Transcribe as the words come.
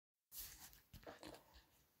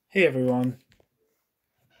Hey everyone.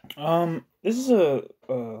 This is a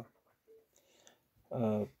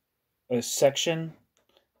a section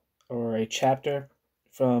or a chapter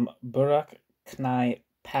from Baruch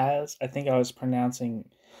Knei-Paz. I think I was pronouncing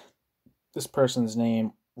this person's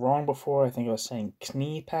name wrong before. I think I was saying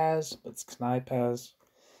Knei-Paz, but it's Knei-Paz.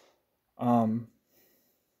 Um,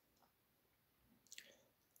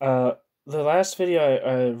 uh, the last video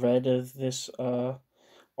I read of this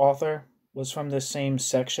author was from this same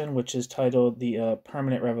section, which is titled "The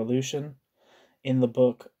Permanent Revolution," in the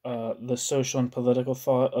book The Social and Political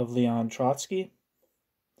Thought of Leon Trotsky.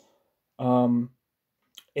 Um,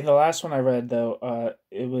 in the last one I read, though,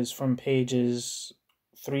 it was from pages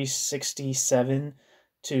 367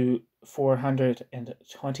 to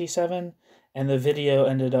 427, and the video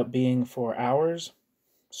ended up being 4 hours.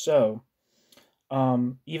 So,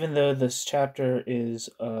 even though this chapter is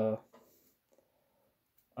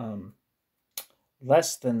um,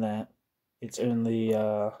 less than that, it's only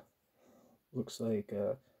looks like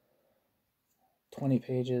 20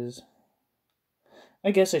 pages.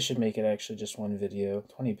 I guess I should make it actually just one video.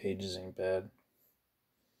 20 pages ain't bad.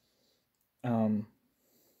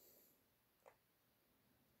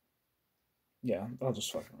 Yeah, I'll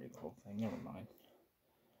just fucking read the whole thing. Never mind.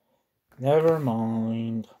 Never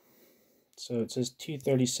mind. So it says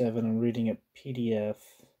 237. I'm reading a PDF.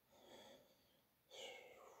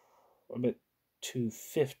 I bet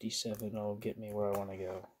 257 will get me where I want to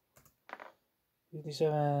go.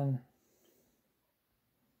 57.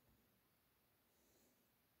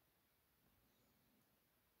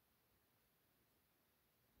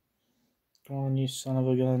 Come on, you son of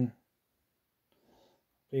a gun.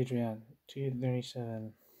 Patreon,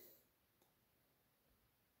 237.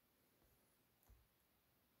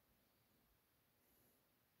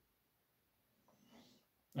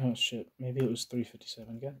 Oh shit, maybe it was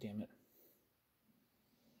 357. God damn it.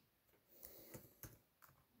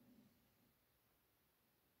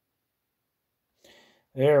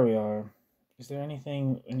 There we are. Is there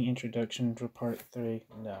anything in the introduction for part 3?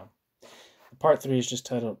 No. Part 3 is just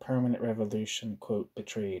titled Permanent Revolution, quote,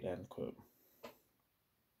 betrayed, end quote.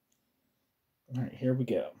 Alright, here we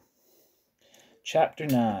go. Chapter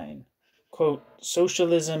 9, quote,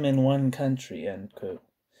 Socialism in one country, end quote.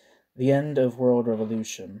 The end of world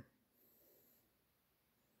revolution.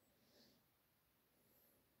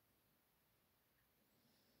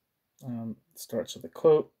 Starts with a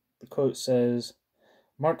quote. The quote says,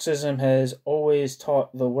 Marxism has always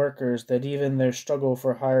taught the workers that even their struggle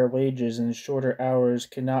for higher wages and shorter hours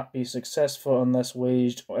cannot be successful unless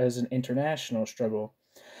waged as an international struggle.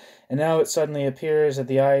 And now it suddenly appears that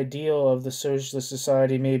the ideal of the socialist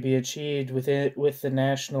society may be achieved with the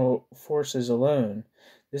national forces alone.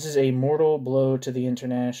 This is a mortal blow to the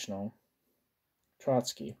international.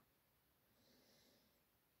 Trotsky.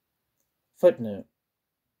 Footnote.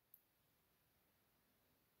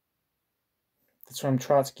 It's from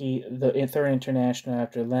Trotsky, the Third International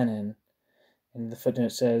after Lenin. And the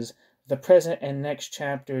footnote says, the present and next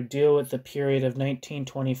chapter deal with the period of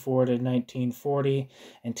 1924 to 1940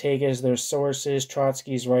 and take as their sources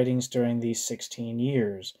Trotsky's writings during these 16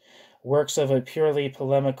 years. Works of a purely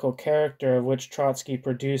polemical character, of which Trotsky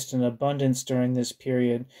produced an abundance during this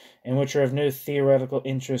period, and which are of no theoretical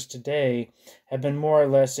interest today, have been more or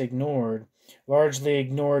less ignored. Largely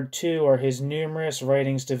ignored, too, are his numerous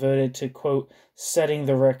writings devoted to, quote, setting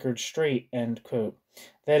the record straight, end quote.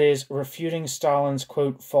 That is, refuting Stalin's,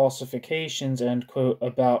 quote, falsifications, end quote,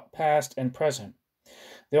 about past and present.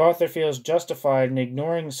 The author feels justified in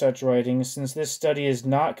ignoring such writings, since this study is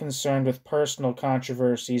not concerned with personal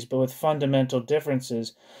controversies, but with fundamental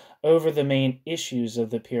differences over the main issues of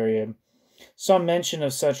the period. Some mention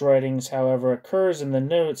of such writings, however, occurs in the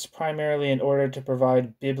notes primarily in order to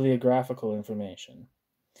provide bibliographical information.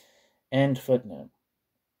 End footnote.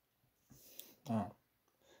 Oh.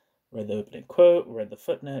 Read the opening quote, read the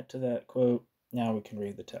footnote to that quote. Now we can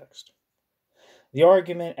read the text. The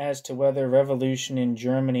argument as to whether revolution in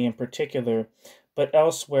Germany in particular, but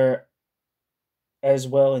elsewhere as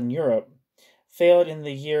well in Europe, failed in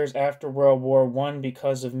the years after World War I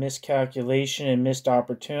because of miscalculation and missed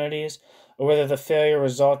opportunities, or whether the failure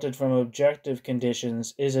resulted from objective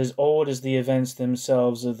conditions, is as old as the events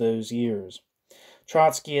themselves of those years.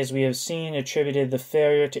 Trotsky, as we have seen, attributed the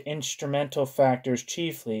failure to instrumental factors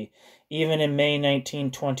chiefly. Even in May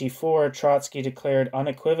 1924, Trotsky declared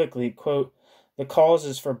unequivocally, quote, the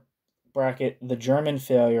causes for, bracket, the German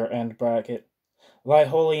failure, end bracket, lie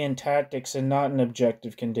wholly in tactics and not in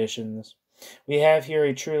objective conditions. We have here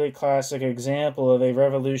a truly classic example of a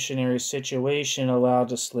revolutionary situation allowed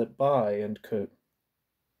to slip by, end quote.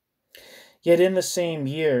 Yet in the same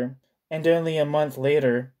year, and only a month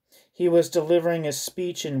later, He was delivering a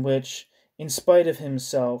speech in which, in spite of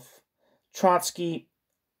himself, Trotsky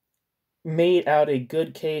made out a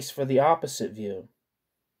good case for the opposite view.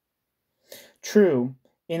 True,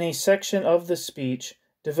 in a section of the speech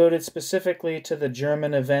devoted specifically to the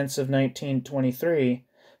German events of 1923,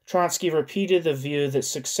 Trotsky repeated the view that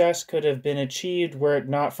success could have been achieved were it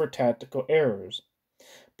not for tactical errors.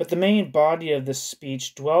 But the main body of the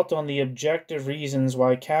speech dwelt on the objective reasons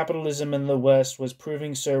why capitalism in the West was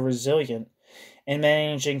proving so resilient and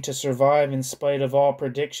managing to survive in spite of all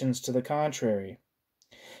predictions to the contrary.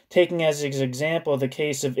 Taking as his example the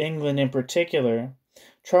case of England in particular,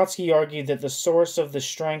 Trotsky argued that the source of the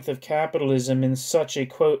strength of capitalism in such a,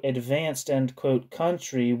 quote, advanced, end quote,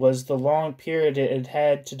 country was the long period it had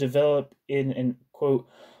had to develop in an, quote,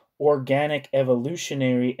 organic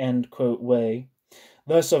evolutionary, end quote, way,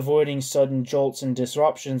 thus avoiding sudden jolts and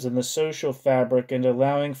disruptions in the social fabric and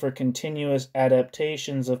allowing for continuous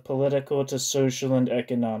adaptations of political to social and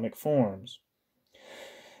economic forms.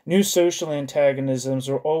 New social antagonisms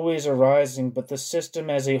were always arising, but the system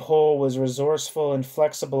as a whole was resourceful and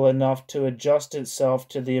flexible enough to adjust itself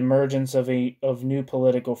to the emergence of new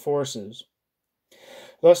political forces.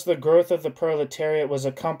 Thus, the growth of the proletariat was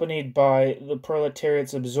accompanied by the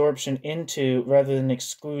proletariat's absorption into, rather than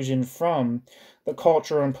exclusion from, the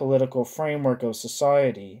cultural and political framework of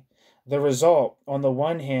society. The result, on the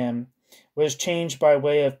one hand, was change by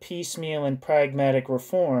way of piecemeal and pragmatic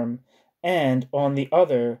reform, and, on the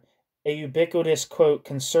other, a ubiquitous, quote,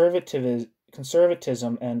 conservatism,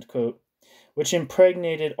 end quote, which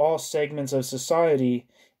impregnated all segments of society,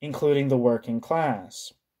 including the working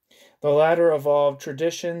class. The latter evolved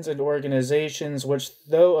traditions and organizations which,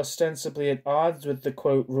 though ostensibly at odds with the,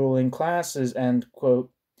 quote, ruling classes, end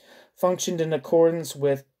quote, functioned in accordance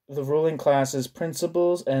with the ruling class's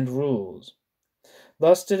principles and rules.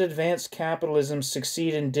 Thus did advanced capitalism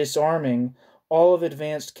succeed in disarming all of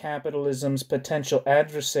advanced capitalism's potential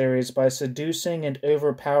adversaries by seducing and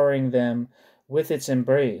overpowering them with its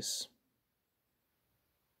embrace.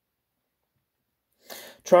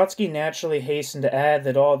 Trotsky naturally hastened to add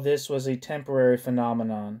that all this was a temporary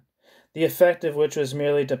phenomenon, the effect of which was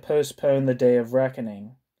merely to postpone the day of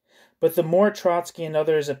reckoning. But the more Trotsky and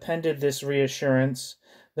others appended this reassurance,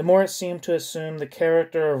 the more it seemed to assume the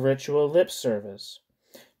character of ritual lip service.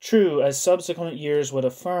 True, as subsequent years would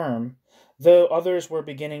affirm, though others were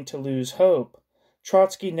beginning to lose hope,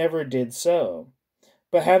 Trotsky never did so.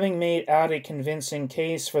 But having made out a convincing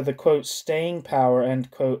case for the, quote, staying power, end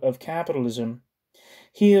quote, of capitalism,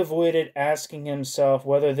 he avoided asking himself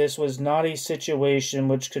whether this was not a situation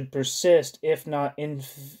which could persist, if not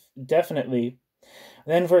indefinitely,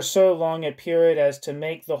 then for so long a period as to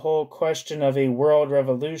make the whole question of a world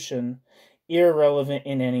revolution irrelevant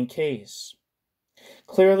in any case.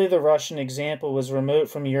 Clearly, the Russian example was remote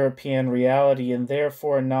from European reality and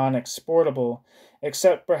therefore non-exportable,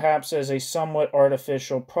 except perhaps as a somewhat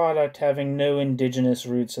artificial product having no indigenous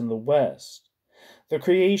roots in the West. The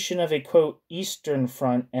creation of a, quote, Eastern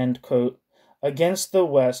Front, end quote, against the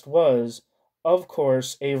West was, of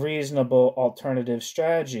course, a reasonable alternative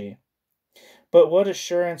strategy. But what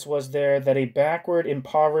assurance was there that a backward,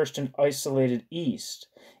 impoverished, and isolated East,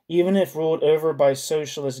 even if ruled over by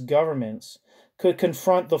socialist governments, could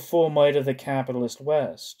confront the full might of the capitalist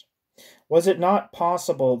West? Was it not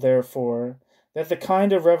possible, therefore, that the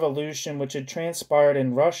kind of revolution which had transpired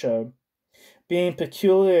in Russia, being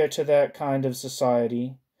peculiar to that kind of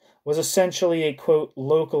society, was essentially a, quote,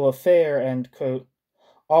 local affair, end quote,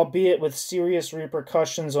 albeit with serious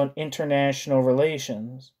repercussions on international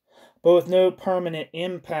relations, but with no permanent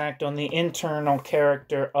impact on the internal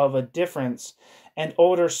character of a different and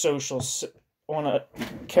older social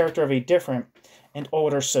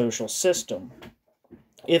system.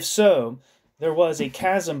 If so, there was a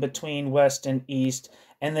chasm between West and East,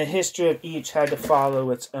 and the history of each had to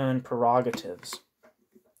follow its own prerogatives.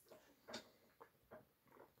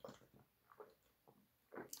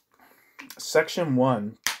 Section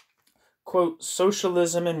 1. Quote,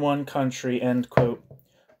 Socialism in one country, end quote,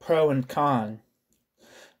 pro and con.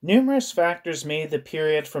 Numerous factors made the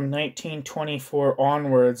period from 1924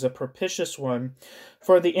 onwards a propitious one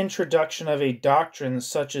for the introduction of a doctrine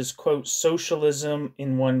such as, quote, socialism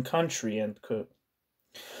in one country, end quote.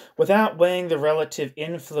 Without weighing the relative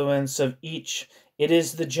influence of each, it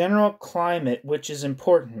is the general climate which is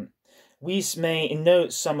important. We may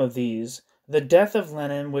note some of these. The death of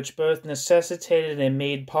Lenin, which both necessitated and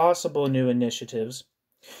made possible new initiatives.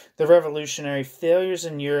 The revolutionary failures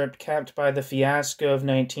in Europe capped by the fiasco of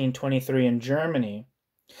 1923 in Germany.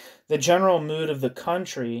 The general mood of the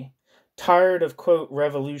country, tired of, quote,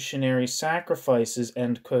 revolutionary sacrifices,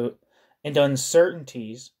 end quote, and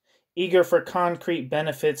uncertainties, eager for concrete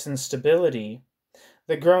benefits and stability,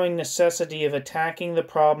 the growing necessity of attacking the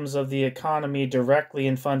problems of the economy directly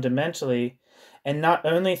and fundamentally, and not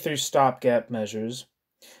only through stopgap measures,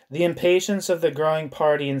 the impatience of the growing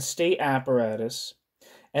party and state apparatus,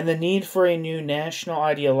 and the need for a new national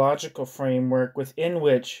ideological framework within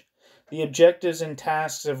which the objectives and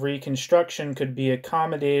tasks of reconstruction could be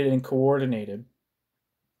accommodated and coordinated.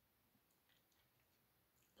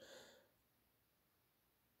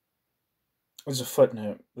 There's a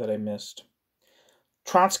footnote that I missed.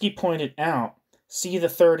 Trotsky pointed out, see the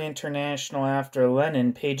Third International after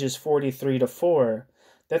Lenin, pages 43 to 4,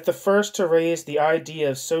 that the first to raise the idea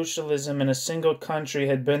of socialism in a single country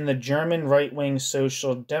had been the German right-wing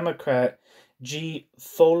social democrat G.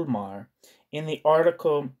 Vollmar in the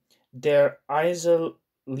article Der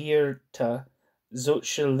isolierte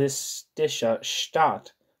sozialistische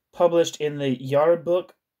Staat, published in the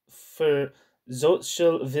Jahrbuch für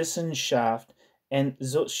Sozialwissenschaft and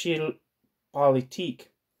Sozialpolitik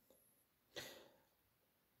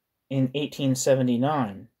in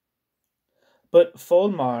 1879. But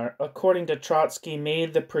Vollmar, according to Trotsky,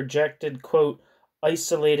 made the projected, quote,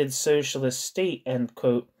 isolated socialist state, end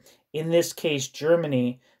quote, in this case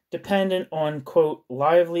Germany, dependent on, quote,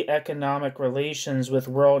 lively economic relations with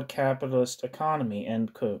world capitalist economy,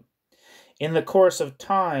 end quote. In the course of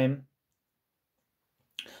time,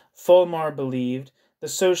 Vollmar believed the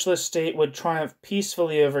socialist state would triumph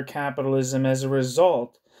peacefully over capitalism as a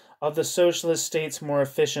result of the socialist state's more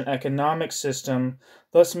efficient economic system,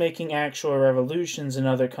 thus making actual revolutions in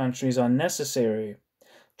other countries unnecessary.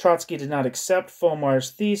 Trotsky did not accept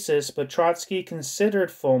Vollmar's thesis, but Trotsky considered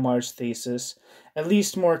Vollmar's thesis at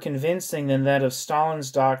least more convincing than that of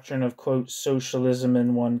Stalin's doctrine of, quote, socialism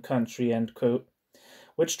in one country, end quote,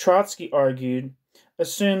 which Trotsky argued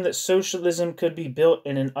assumed that socialism could be built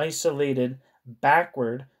in an isolated,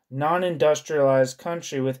 backward, non-industrialized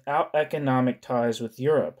country without economic ties with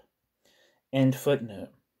Europe. End footnote.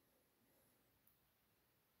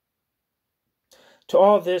 To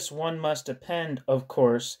all this one must append, of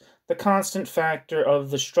course, the constant factor of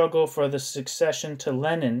the struggle for the succession to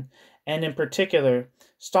Lenin, and in particular,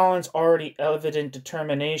 Stalin's already evident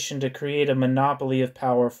determination to create a monopoly of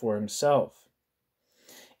power for himself.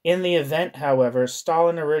 In the event, however,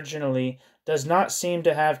 Stalin originally does not seem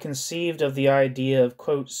to have conceived of the idea of,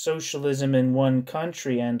 quote, socialism in one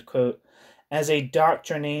country, end quote, as a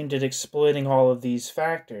doctrine aimed at exploiting all of these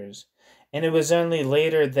factors, and it was only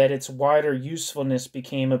later that its wider usefulness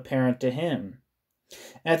became apparent to him.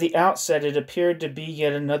 At the outset, it appeared to be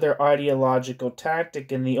yet another ideological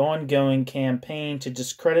tactic in the ongoing campaign to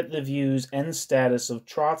discredit the views and status of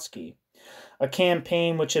Trotsky, a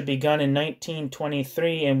campaign which had begun in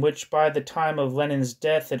 1923 and which by the time of Lenin's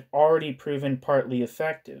death had already proven partly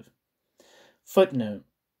effective. Footnote.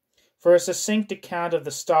 For a succinct account of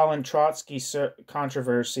the Stalin-Trotsky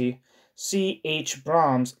controversy, see H.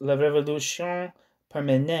 Brahms' La Révolution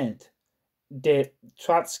permanente de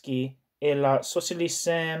Trotsky et la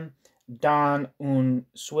socialisme dans un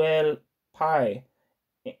seul pays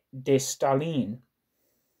de Stalin.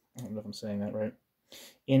 I don't know if I'm saying that right.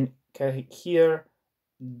 In Carrière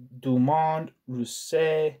du monde russe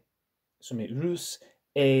et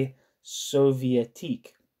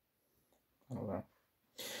soviétique. I don't know.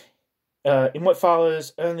 In what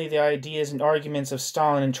follows, only the ideas and arguments of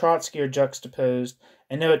Stalin and Trotsky are juxtaposed,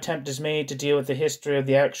 and no attempt is made to deal with the history of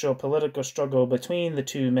the actual political struggle between the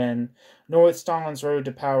two men, nor with Stalin's road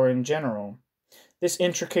to power in general. This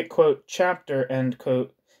intricate, quote, chapter, end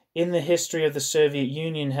quote, in the history of the Soviet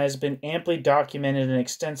Union has been amply documented and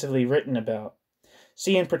extensively written about.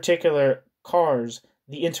 See in particular Cars,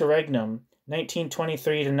 The Interregnum,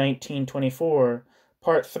 1923 to 1924,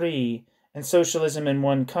 Part 3, and Socialism in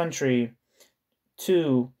One Country,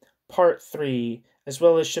 2, Part 3, as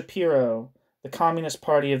well as Shapiro, The Communist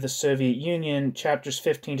Party of the Soviet Union, chapters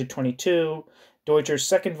 15 to 22, Deutscher's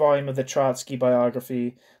second volume of the Trotsky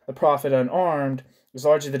biography, The Prophet Unarmed, is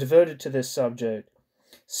largely devoted to this subject.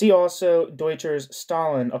 See also Deutscher's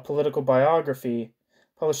Stalin, A Political Biography,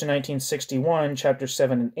 published in 1961, chapters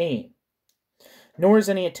 7 and 8. Nor is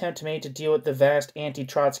any attempt made to deal with the vast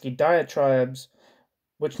anti-Trotsky diatribes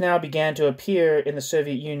which now began to appear in the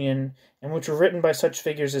Soviet Union, and which were written by such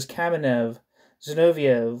figures as Kamenev,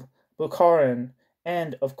 Zinoviev, Bukharin,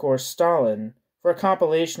 and, of course, Stalin. For a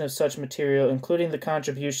compilation of such material, including the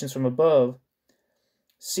contributions from above,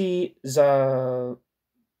 see Leninism,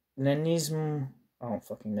 I don't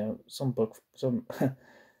fucking know, some book, some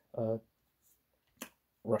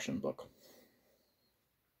Russian book.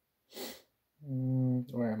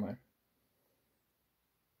 Where am I?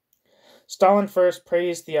 Stalin first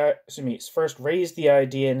raised the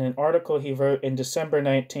idea in an article he wrote in December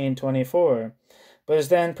 1924, but was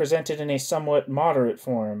then presented in a somewhat moderate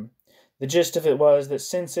form. The gist of it was that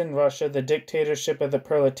since in Russia the dictatorship of the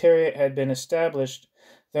proletariat had been established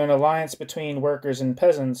through an alliance between workers and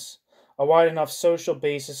peasants, a wide enough social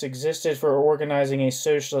basis existed for organizing a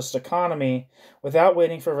socialist economy without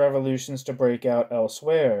waiting for revolutions to break out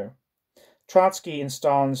elsewhere. Trotsky, in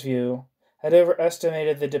Stalin's view, had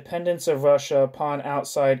overestimated the dependence of Russia upon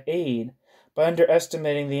outside aid by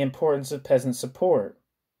underestimating the importance of peasant support.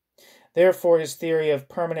 Therefore, his theory of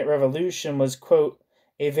permanent revolution was, quote,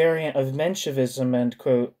 a variant of Menshevism, end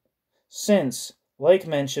quote, since, like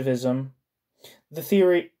Menshevism,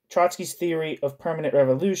 Trotsky's theory of permanent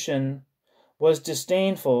revolution was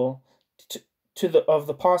disdainful of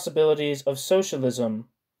the possibilities of socialism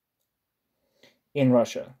in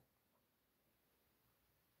Russia.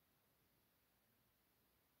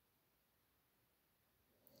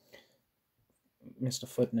 Missed a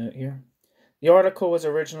footnote here. The article was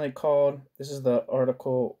originally called, this is the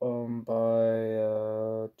article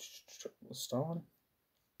by Stalin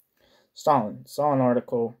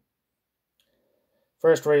article,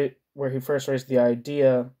 where he first raised the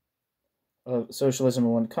idea of socialism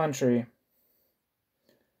in one country.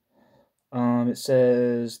 It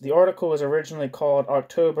says, the article was originally called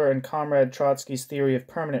October and Comrade Trotsky's Theory of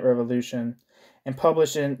Permanent Revolution, and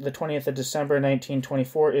published in the 20th of December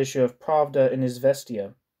 1924 issue of Pravda and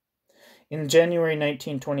Izvestia. In January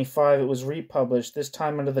 1925, it was republished, this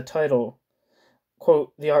time under the title,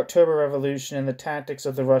 quote, The October Revolution and the Tactics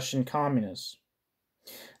of the Russian Communists.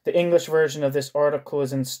 The English version of this article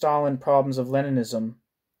is in Stalin Problems of Leninism.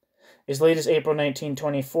 As late as April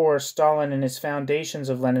 1924, Stalin and his Foundations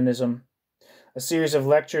of Leninism, a series of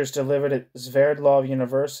lectures delivered at Sverdlov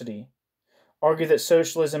University, argued that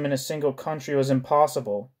socialism in a single country was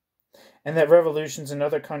impossible, and that revolutions in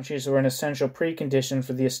other countries were an essential precondition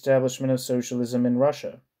for the establishment of socialism in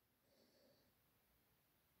Russia.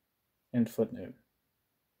 End footnote.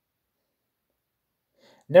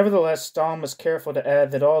 Nevertheless, Stalin was careful to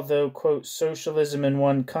add that although, quote, socialism in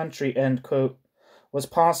one country, end quote, was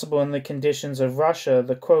possible in the conditions of Russia,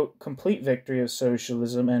 the, quote, complete victory of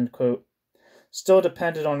socialism, end quote, still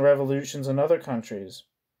depended on revolutions in other countries.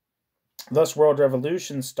 Thus, world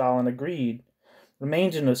revolution, Stalin agreed,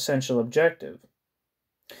 remained an essential objective.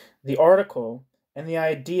 The article, and the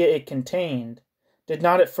idea it contained, did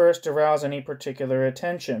not at first arouse any particular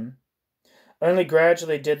attention. Only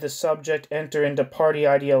gradually did the subject enter into party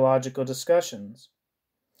ideological discussions.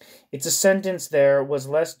 Its ascendance there was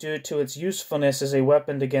less due to its usefulness as a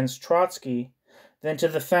weapon against Trotsky than to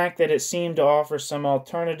the fact that it seemed to offer some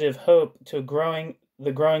alternative hope to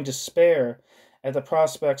the growing despair at the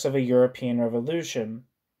prospects of a European revolution.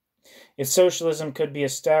 If socialism could be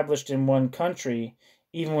established in one country,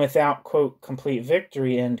 even without, quote, complete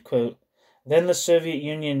victory, end quote, then the Soviet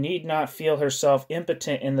Union need not feel herself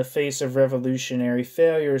impotent in the face of revolutionary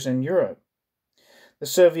failures in Europe. The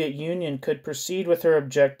Soviet Union could proceed with her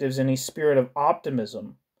objectives in a spirit of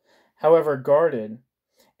optimism, however guarded,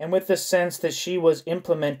 and with the sense that she was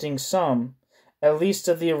implementing some, at least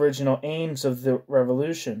of the original aims of the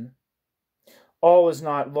revolution. All was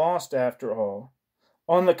not lost after all.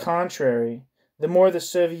 On the contrary, the more the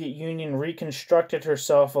Soviet Union reconstructed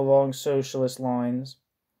herself along socialist lines,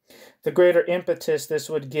 the greater impetus this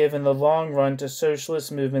would give in the long run to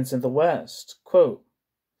socialist movements in the West. Quote,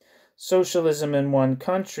 socialism in one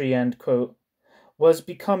country, end quote, was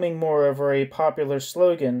becoming moreover a popular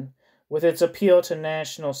slogan with its appeal to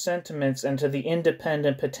national sentiments and to the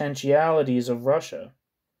independent potentialities of Russia.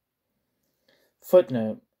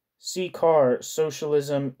 Footnote. See Carr,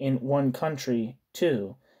 Socialism in One Country,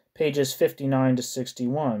 2, pages 59 to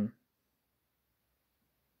 61.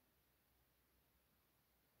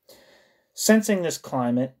 Sensing this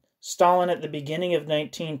climate, Stalin at the beginning of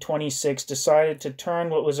 1926 decided to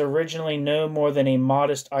turn what was originally no more than a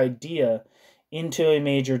modest idea into a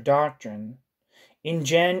major doctrine. In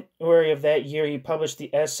January of that year, he published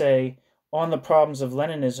the essay On the Problems of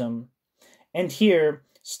Leninism, and here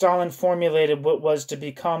Stalin formulated what was to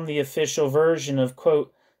become the official version of,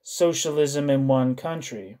 quote, socialism in one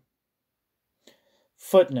country.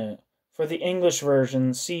 Footnote. For the English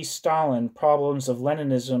version, see Stalin, Problems of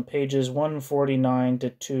Leninism, pages 149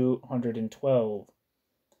 to 212.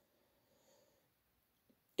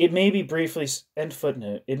 It may be briefly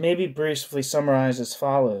summarized as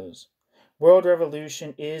follows. World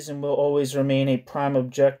revolution is and will always remain a prime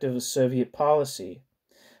objective of Soviet policy.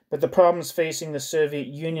 But the problems facing the Soviet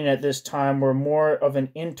Union at this time were more of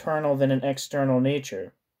an internal than an external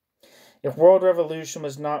nature. If world revolution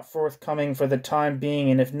was not forthcoming for the time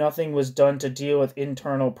being, and if nothing was done to deal with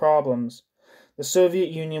internal problems, the Soviet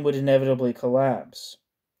Union would inevitably collapse.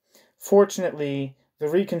 Fortunately, the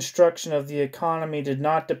reconstruction of the economy did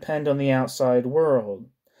not depend on the outside world.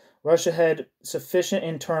 Russia had sufficient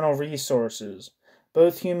internal resources,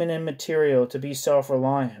 both human and material, to be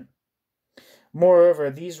self-reliant. Moreover,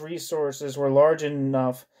 these resources were large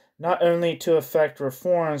enough not only to effect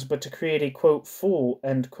reforms, but to create a, quote, full,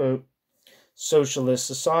 end quote, socialist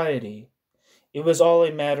society. It was all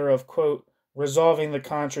a matter of, quote, resolving the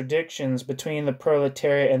contradictions between the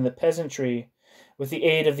proletariat and the peasantry with the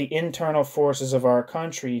aid of the internal forces of our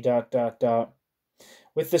country,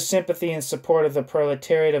 with the sympathy and support of the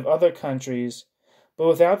proletariat of other countries, but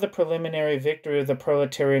without the preliminary victory of the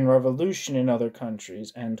proletarian revolution in other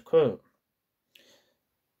countries, end quote.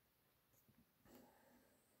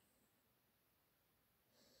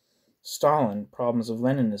 Stalin, Problems of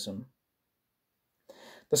Leninism.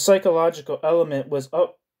 The psychological element was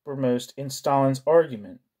uppermost in Stalin's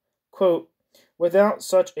argument. Quote, without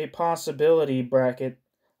such a possibility,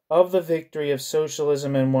 of the victory of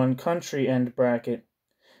socialism in one country,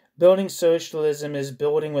 building socialism is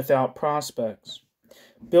building without prospects,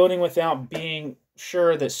 building without being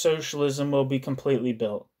sure that socialism will be completely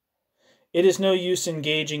built. It is no use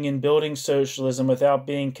engaging in building socialism without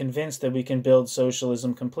being convinced that we can build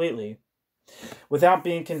socialism completely, without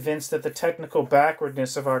being convinced that the technical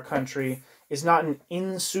backwardness of our country is not an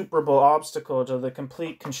insuperable obstacle to the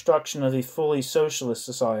complete construction of a fully socialist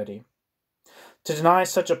society. To deny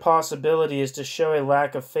such a possibility is to show a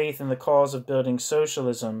lack of faith in the cause of building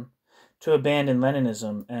socialism, to abandon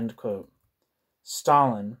Leninism, end quote.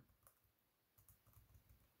 Stalin.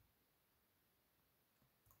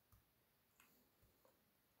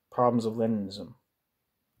 Problems of Leninism.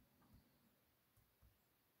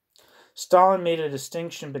 Stalin made a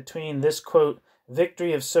distinction between this, quote,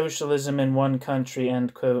 victory of socialism in one country,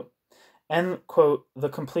 end quote, and, quote, the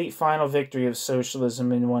complete final victory of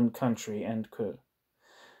socialism in one country, end quote.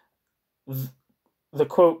 The,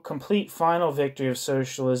 quote, complete final victory of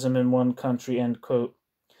socialism in one country, end quote,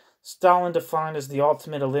 Stalin defined as the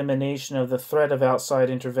ultimate elimination of the threat of outside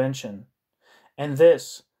intervention. And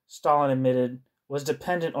this, Stalin admitted, was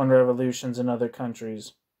dependent on revolutions in other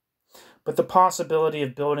countries. But the possibility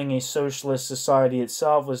of building a socialist society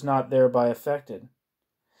itself was not thereby affected.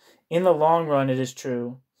 In the long run, it is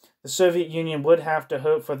true, the Soviet Union would have to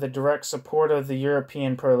hope for the direct support of the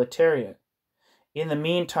European proletariat. In the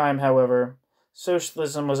meantime, however,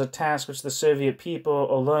 socialism was a task which the Soviet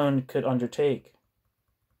people alone could undertake.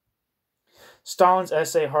 Stalin's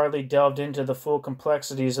essay hardly delved into the full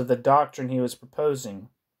complexities of the doctrine he was proposing.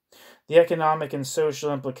 The economic and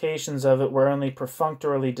social implications of it were only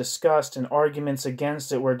perfunctorily discussed, and arguments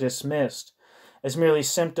against it were dismissed as merely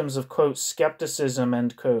symptoms of, quote, skepticism,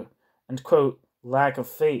 end quote, and, quote, lack of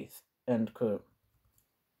faith, end quote.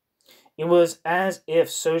 It was as if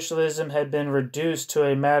socialism had been reduced to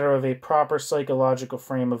a matter of a proper psychological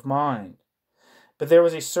frame of mind. But there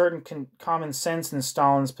was a certain common sense in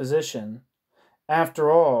Stalin's position.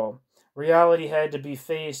 After all, reality had to be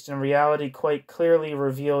faced, and reality quite clearly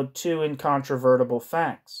revealed two incontrovertible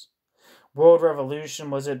facts. World revolution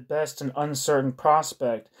was at best an uncertain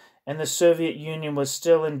prospect, and the Soviet Union was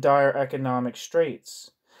still in dire economic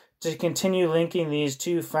straits. To continue linking these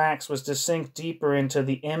two facts was to sink deeper into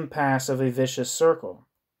the impasse of a vicious circle.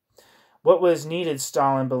 What was needed,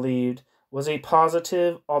 Stalin believed, was a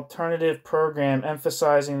positive, alternative program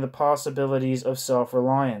emphasizing the possibilities of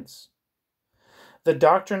self-reliance. The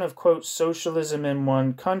doctrine of, quote, socialism in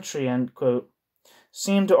one country, end quote,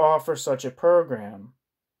 seemed to offer such a program.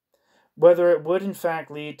 Whether it would in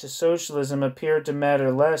fact lead to socialism appeared to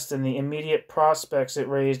matter less than the immediate prospects it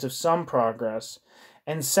raised of some progress,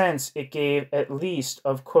 and sense it gave at least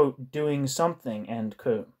of, quote, doing something, end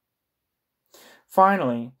quote.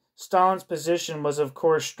 Finally, Stalin's position was of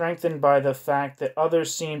course strengthened by the fact that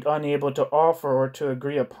others seemed unable to offer or to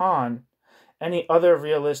agree upon any other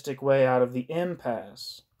realistic way out of the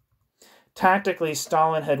impasse. Tactically,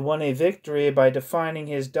 Stalin had won a victory by defining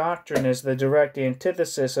his doctrine as the direct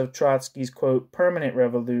antithesis of Trotsky's, quote, permanent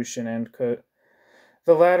revolution, end quote.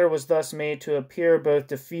 The latter was thus made to appear both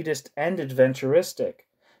defeatist and adventuristic,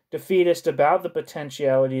 defeatist about the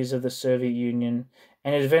potentialities of the Soviet Union,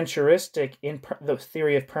 and adventuristic in the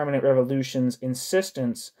theory of permanent revolution's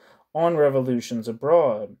insistence on revolutions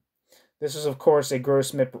abroad. This was, of course, a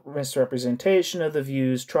gross misrepresentation of the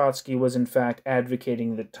views Trotsky was in fact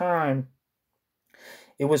advocating at the time.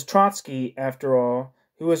 It was Trotsky, after all,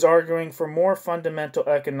 who was arguing for more fundamental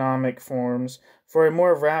economic forms, for a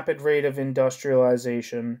more rapid rate of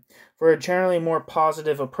industrialization, for a generally more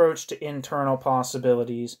positive approach to internal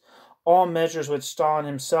possibilities, all measures which Stalin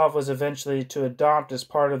himself was eventually to adopt as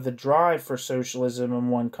part of the drive for socialism in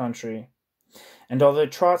one country. And although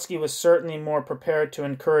Trotsky was certainly more prepared to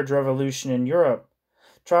encourage revolution in Europe,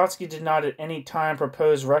 Trotsky did not at any time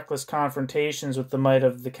propose reckless confrontations with the might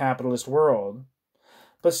of the capitalist world.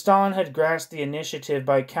 But Stalin had grasped the initiative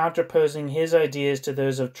by counterposing his ideas to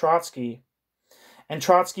those of Trotsky, and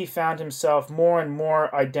Trotsky found himself more and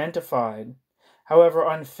more identified, however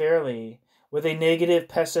unfairly, with a negative,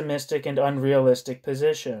 pessimistic, and unrealistic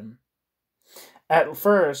position. At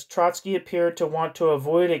first, Trotsky appeared to want to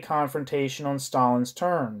avoid a confrontation on Stalin's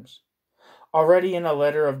terms. Already in a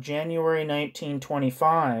letter of January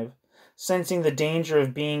 1925, sensing the danger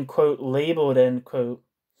of being, quote, labeled, end quote,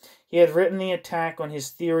 he had written that the attack on his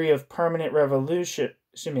theory of permanent revolution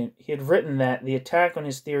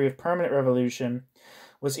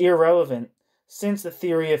was irrelevant, since the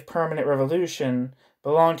theory of permanent revolution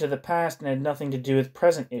belonged to the past and had nothing to do with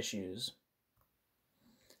present issues.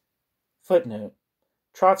 Footnote.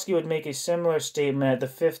 Trotsky would make a similar statement at the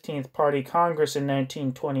 15th Party Congress in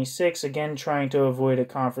 1926, again trying to avoid a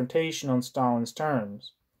confrontation on Stalin's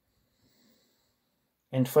terms.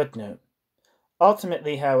 End footnote.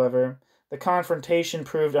 Ultimately, however, the confrontation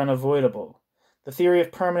proved unavoidable. The theory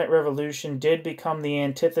of permanent revolution did become the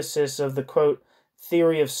antithesis of the, quote,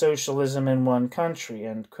 theory of socialism in one country,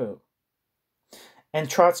 end quote. And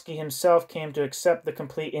Trotsky himself came to accept the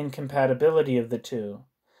complete incompatibility of the two.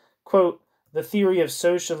 Quote, the theory of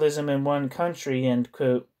socialism in one country, end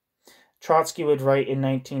quote, Trotsky would write in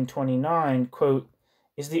 1929, quote,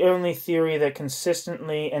 is the only theory that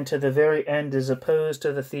consistently and to the very end is opposed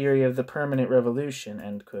to the theory of the permanent revolution,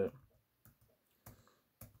 end quote.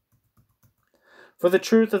 For the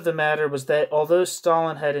truth of the matter was that although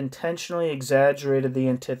Stalin had intentionally exaggerated the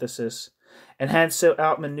antithesis, and had so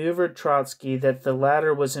outmaneuvered Trotsky that the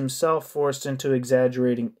latter was himself forced into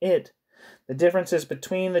exaggerating it, the differences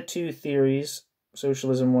between the two theories,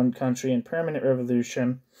 socialism, one country, and permanent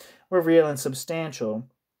revolution, were real and substantial.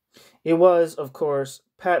 It was, of course,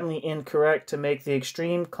 patently incorrect to make the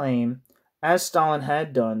extreme claim, as Stalin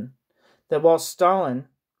had done, that while Stalin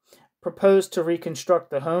proposed to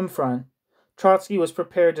reconstruct the home front, Trotsky was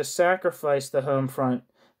prepared to sacrifice the home front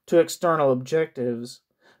to external objectives,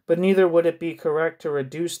 but neither would it be correct to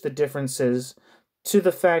reduce the differences to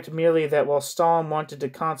the fact merely that while Stalin wanted to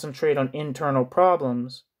concentrate on internal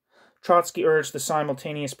problems, Trotsky urged the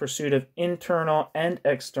simultaneous pursuit of internal and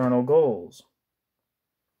external goals.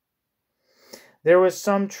 There was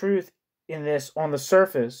some truth in this on the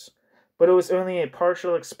surface, but it was only a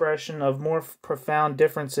partial expression of more profound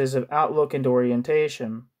differences of outlook and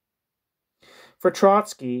orientation. For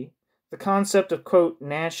Trotsky, the concept of, quote,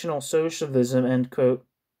 national socialism, end quote,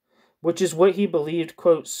 which is what he believed,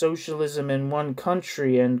 quote, socialism in one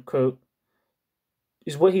country, end quote,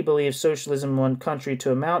 is what he believed socialism in one country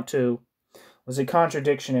to amount to, was a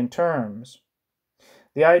contradiction in terms.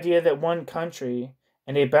 The idea that one country,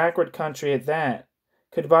 and a backward country at that,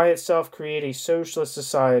 could by itself create a socialist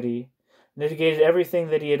society, negated everything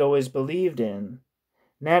that he had always believed in.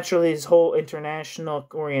 Naturally, his whole international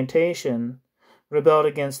orientation rebelled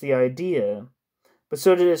against the idea, but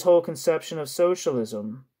so did his whole conception of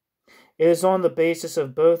socialism. It is on the basis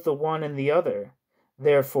of both the one and the other,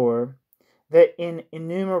 therefore, that in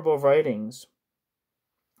innumerable writings,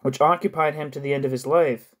 which occupied him to the end of his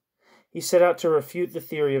life, he set out to refute the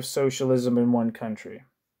theory of socialism in one country.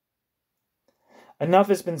 Enough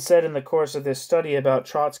has been said in the course of this study about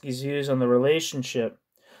Trotsky's views on the relationship,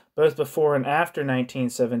 both before and after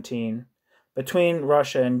 1917, between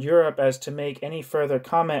Russia and Europe as to make any further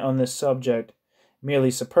comment on this subject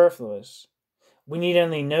merely superfluous. We need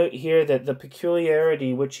only note here that the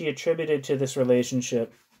peculiarity which he attributed to this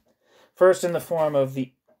relationship, first in the form of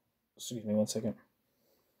the...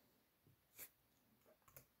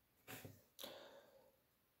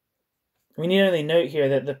 We need only note here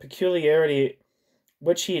that the peculiarity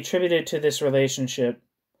which he attributed to this relationship,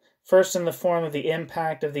 first in the form of the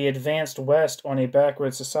impact of the advanced West on a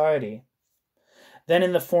backward society, then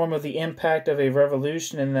in the form of the impact of a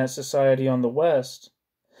revolution in that society on the West,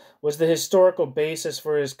 was the historical basis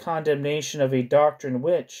for his condemnation of a doctrine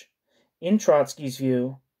which, in Trotsky's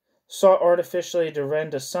view, sought artificially to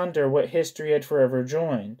rend asunder what history had forever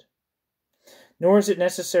joined. Nor is it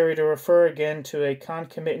necessary to refer again to a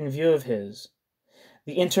concomitant view of his,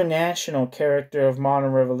 the international character of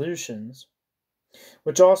modern revolutions,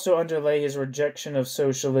 which also underlay his rejection of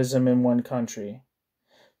socialism in one country.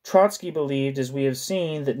 Trotsky believed, as we have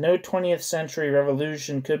seen, that no 20th century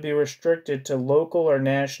revolution could be restricted to local or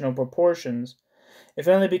national proportions, if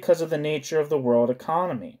only because of the nature of the world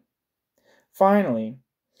economy. Finally,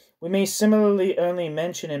 we may similarly only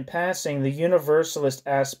mention in passing the universalist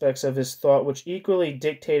aspects of his thought which equally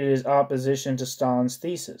dictated his opposition to Stalin's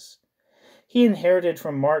thesis. He inherited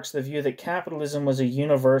from Marx the view that capitalism was a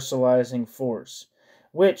universalizing force,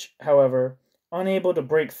 which, however, unable to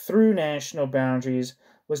break through national boundaries,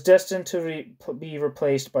 was destined to be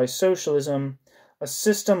replaced by socialism, a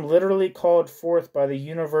system literally called forth by the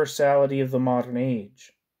universality of the modern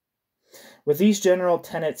age. With these general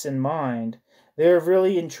tenets in mind, they are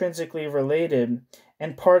really intrinsically related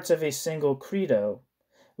and parts of a single credo.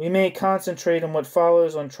 We may concentrate on what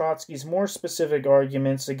follows on Trotsky's more specific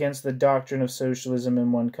arguments against the doctrine of socialism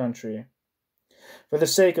in one country. For the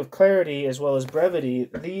sake of clarity as well as brevity,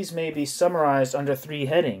 these may be summarized under three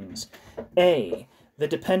headings. A. The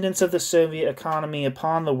dependence of the Soviet economy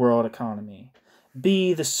upon the world economy.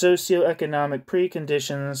 B. The socio-economic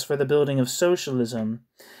preconditions for the building of socialism.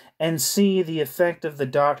 And C. The effect of the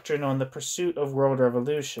doctrine on the pursuit of world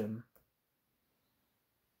revolution.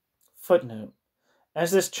 Footnote.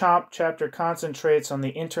 As this chapter concentrates on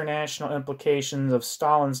the international implications of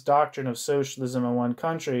Stalin's doctrine of socialism in one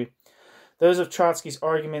country, those of Trotsky's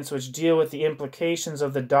arguments which deal with the implications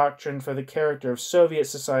of the doctrine for the character of Soviet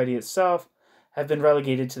society itself have been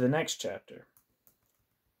relegated to the next chapter.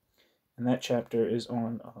 And that chapter is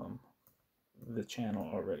on the channel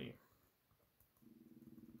already.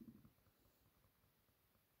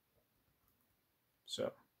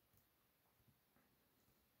 So,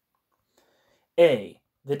 A.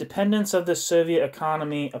 The dependence of the Soviet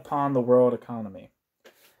economy upon the world economy.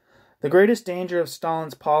 The greatest danger of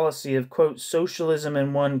Stalin's policy of, quote, socialism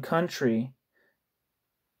in one country,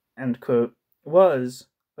 end quote, was,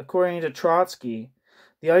 according to Trotsky,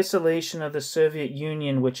 the isolation of the Soviet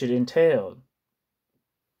Union which it entailed.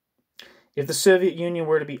 If the Soviet Union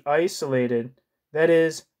were to be isolated, that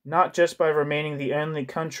is, not just by remaining the only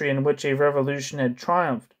country in which a revolution had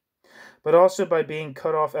triumphed, but also by being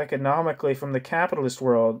cut off economically from the capitalist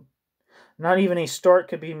world, not even a start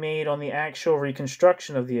could be made on the actual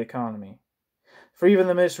reconstruction of the economy. For even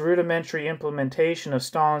the most rudimentary implementation of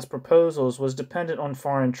Stalin's proposals was dependent on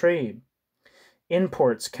foreign trade,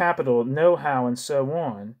 imports, capital, know-how, and so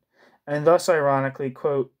on, and thus, ironically,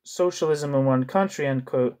 quote, socialism in one country, end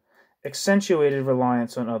quote, accentuated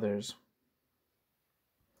reliance on others.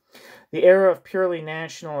 The era of purely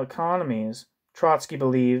national economies, Trotsky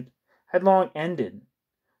believed, had long ended.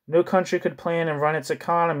 No country could plan and run its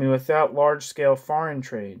economy without large-scale foreign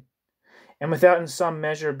trade, and without in some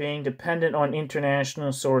measure being dependent on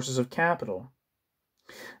international sources of capital.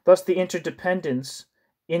 Thus the interdependence,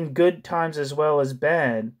 in good times as well as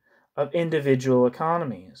bad, of individual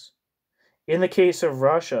economies. In the case of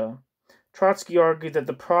Russia, Trotsky argued that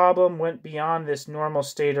the problem went beyond this normal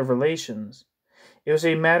state of relations. It was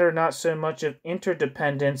a matter not so much of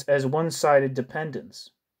interdependence as one-sided dependence.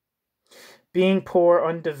 Being poor,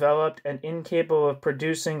 undeveloped, and incapable of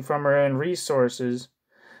producing from her own resources,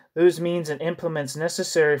 those means and implements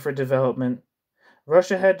necessary for development,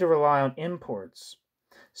 Russia had to rely on imports.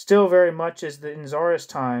 Still very much as in Tsarist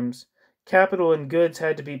times, capital and goods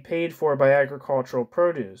had to be paid for by agricultural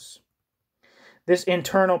produce. This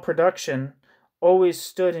internal production always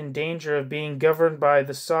stood in danger of being governed by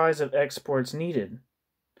the size of exports needed.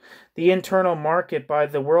 The internal market by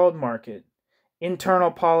the world market, internal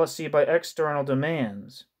policy by external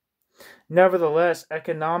demands. Nevertheless,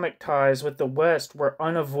 economic ties with the West were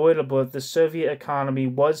unavoidable if the Soviet economy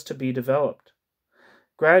was to be developed.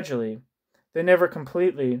 Gradually, though never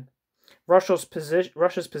completely, Russia's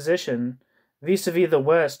position vis-à-vis the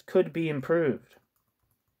West could be improved.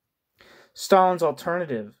 Stalin's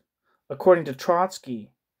alternative, according to Trotsky,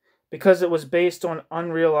 because it was based on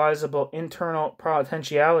unrealizable internal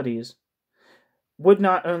potentialities, would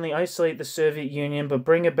not only isolate the Soviet Union but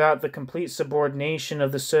bring about the complete subordination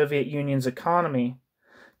of the Soviet Union's economy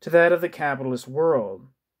to that of the capitalist world.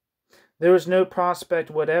 There was no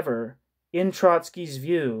prospect whatever, in Trotsky's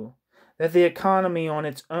view, that the economy on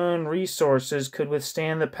its own resources could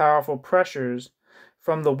withstand the powerful pressures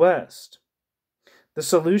from the West. The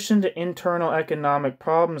solution to internal economic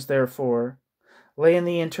problems, therefore, lay in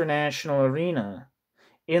the international arena,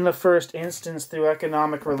 in the first instance through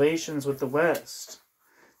economic relations with the West.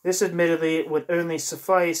 This admittedly would only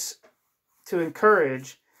suffice to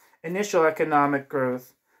encourage initial economic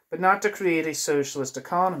growth, but not to create a socialist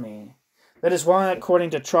economy. That is why,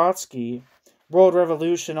 according to Trotsky, world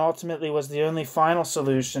revolution ultimately was the only final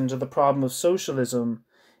solution to the problem of socialism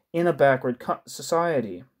in a backward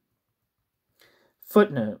society.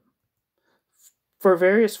 Footnote. For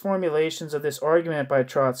various formulations of this argument by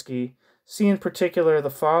Trotsky, see in particular the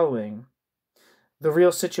following. The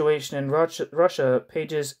Real Situation in Russia,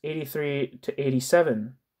 pages 83 to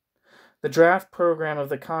 87. The Draft Program of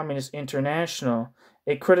the Communist International,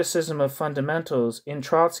 a Criticism of Fundamentals, in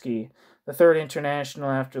Trotsky, the Third International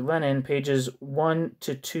after Lenin, pages 1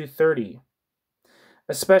 to 230.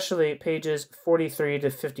 Especially pages 43 to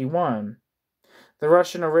 51. The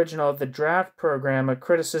Russian original of the Draft Program, a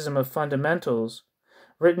Criticism of Fundamentals,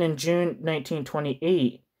 written in June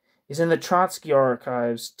 1928, is in the Trotsky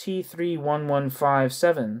Archives,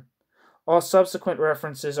 T31157. All subsequent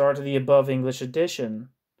references are to the above English edition.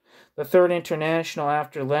 The Third International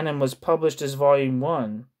after Lenin was published as Volume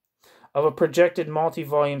 1 of a projected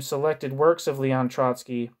multi-volume selected works of Leon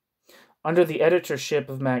Trotsky under the editorship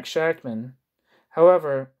of Max Shachtman.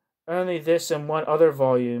 However, only this and one other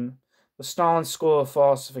volume, The Stalin School of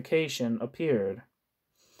Falsification, appeared.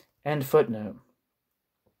 End footnote.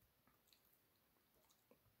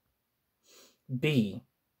 B.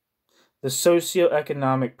 The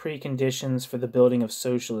socio-economic preconditions for the building of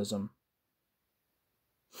socialism.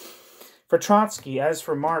 For Trotsky, as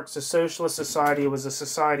for Marx, a socialist society was a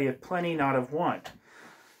society of plenty, not of want.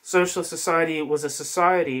 Socialist society was a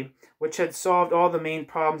society which had solved all the main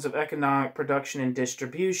problems of economic production and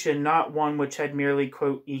distribution, not one which had merely,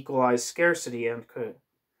 quote, equalized scarcity, end quote.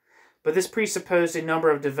 But this presupposed a number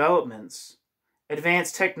of developments: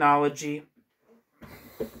 advanced technology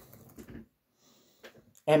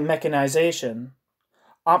and mechanization,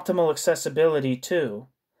 optimal accessibility to,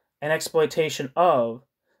 and exploitation of,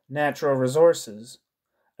 natural resources,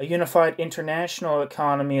 a unified international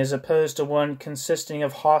economy as opposed to one consisting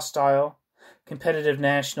of hostile, competitive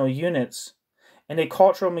national units, and a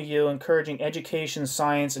cultural milieu encouraging education,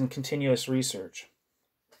 science, and continuous research.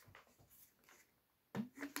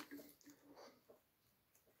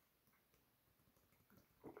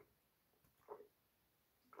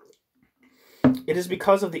 It is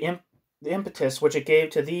because of the impetus which it gave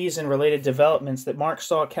to these and related developments that Marx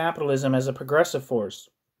saw capitalism as a progressive force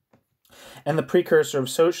and the precursor of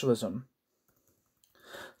socialism.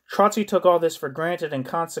 Trotsky took all this for granted and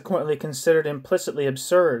consequently considered implicitly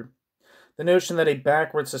absurd the notion that a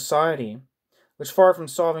backward society, which far from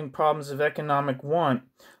solving problems of economic want,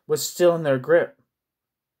 was still in their grip,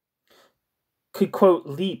 could, quote,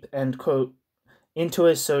 leap, end quote, into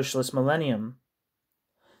a socialist millennium.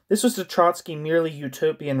 This was to Trotsky merely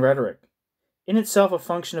utopian rhetoric, in itself a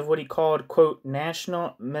function of what he called, quote,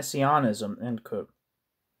 national messianism, end quote.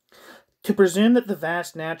 To presume that the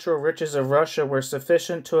vast natural riches of Russia were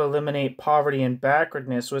sufficient to eliminate poverty and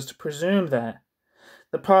backwardness was to presume that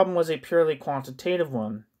the problem was a purely quantitative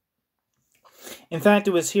one. In fact,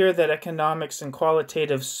 it was here that economics and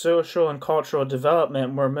qualitative social and cultural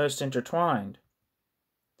development were most intertwined.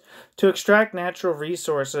 To extract natural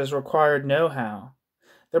resources required know-how.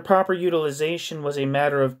 Their proper utilization was a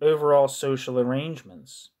matter of overall social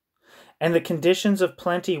arrangements. And the conditions of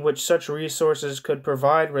plenty which such resources could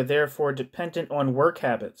provide were therefore dependent on work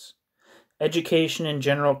habits, education, and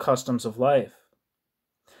general customs of life.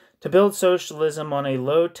 To build socialism on a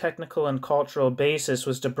low technical and cultural basis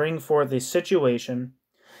was to bring forth a situation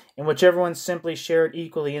in which everyone simply shared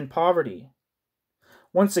equally in poverty.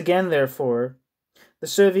 Once again, therefore, the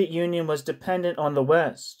Soviet Union was dependent on the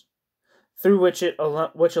West, through which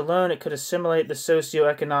alone it could assimilate the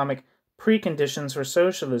socio-economic preconditions for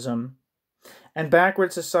socialism, and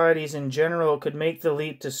backward societies in general could make the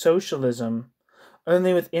leap to socialism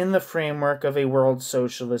only within the framework of a world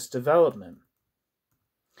socialist development.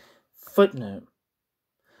 Footnote.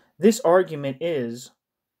 This argument is,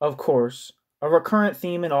 of course, a recurrent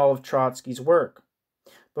theme in all of Trotsky's work,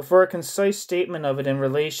 but for a concise statement of it in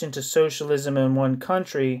relation to socialism in one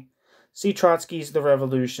country, see Trotsky's The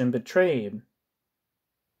Revolution Betrayed.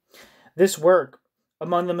 This work,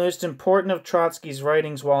 among the most important of Trotsky's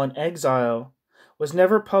writings while in exile, was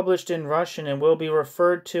never published in Russian and will be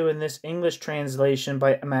referred to in this English translation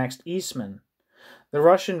by Max Eastman. The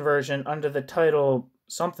Russian version, under the title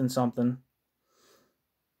something something,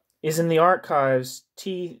 is in the archives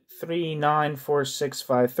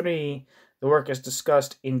T3994653. The work is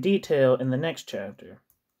discussed in detail in the next chapter,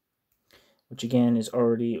 which again is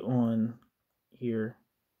already on here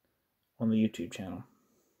on the YouTube channel.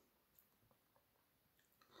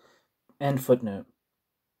 End footnote.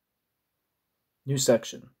 New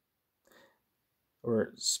section.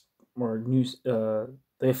 Or new. The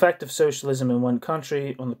effect of socialism in one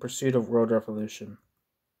country on the pursuit of world revolution.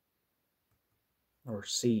 Or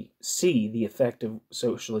C. The effect of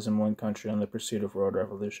socialism in one country on the pursuit of world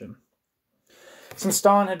revolution. Since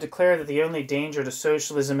Stalin had declared that the only danger to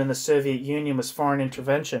socialism in the Soviet Union was foreign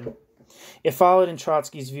intervention, it followed in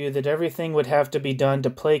Trotsky's view that everything would have to be done to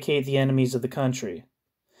placate the enemies of the country.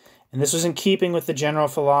 And this was in keeping with the general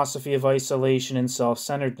philosophy of isolation and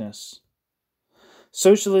self-centeredness.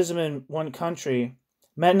 Socialism in one country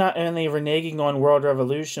meant not only reneging on world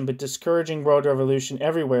revolution, but discouraging world revolution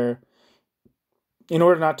everywhere in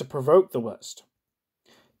order not to provoke the West.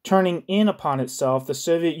 Turning in upon itself, the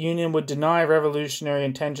Soviet Union would deny revolutionary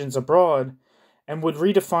intentions abroad and would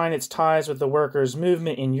redefine its ties with the workers'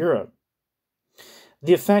 movement in Europe.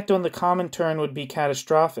 The effect on the Comintern would be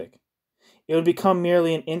catastrophic. It would become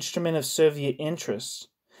merely an instrument of Soviet interests,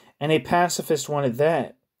 and a pacifist one at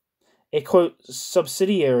that, a, quote,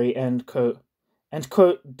 subsidiary, end quote, and,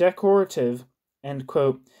 quote, decorative, end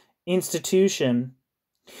quote, institution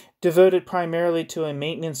devoted primarily to a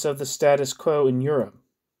maintenance of the status quo in Europe.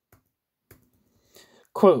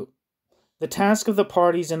 Quote, the task of the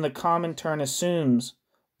parties in the Comintern assumes,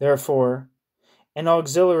 therefore, an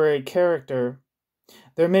auxiliary character.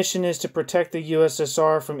 Their mission is to protect the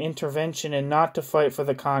USSR from intervention and not to fight for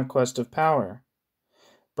the conquest of power.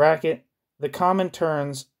 Bracket, the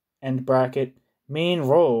Comintern's, end bracket, main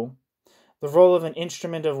role, the role of an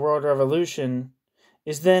instrument of world revolution,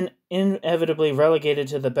 is then inevitably relegated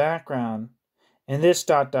to the background, and this ...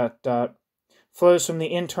 flows from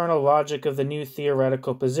the internal logic of the new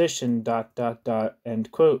theoretical position ...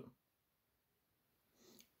 end quote.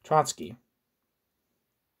 Trotsky.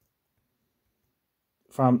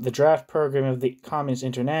 From The Draft Program of the Communist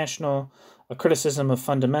International, A Criticism of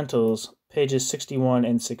Fundamentals, pages 61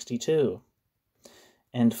 and 62.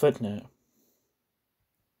 End footnote.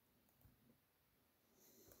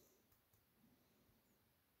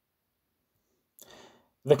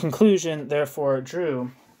 The conclusion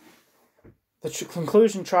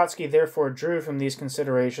Trotsky therefore drew from these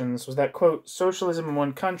considerations was that, quote, socialism in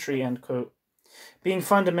one country, end quote, being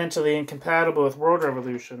fundamentally incompatible with world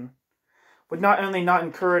revolution, would not only not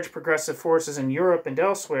encourage progressive forces in Europe and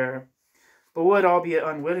elsewhere, but would, albeit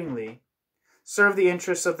unwittingly, serve the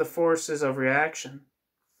interests of the forces of reaction.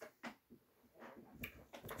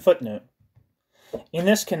 Footnote. In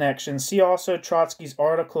this connection, see also Trotsky's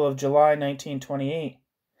article of July 1928,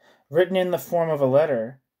 written in the form of a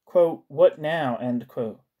letter, quote, what now, end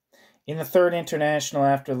quote, in the Third International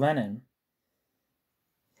after Lenin.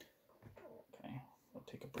 Okay, we'll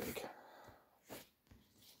take a break.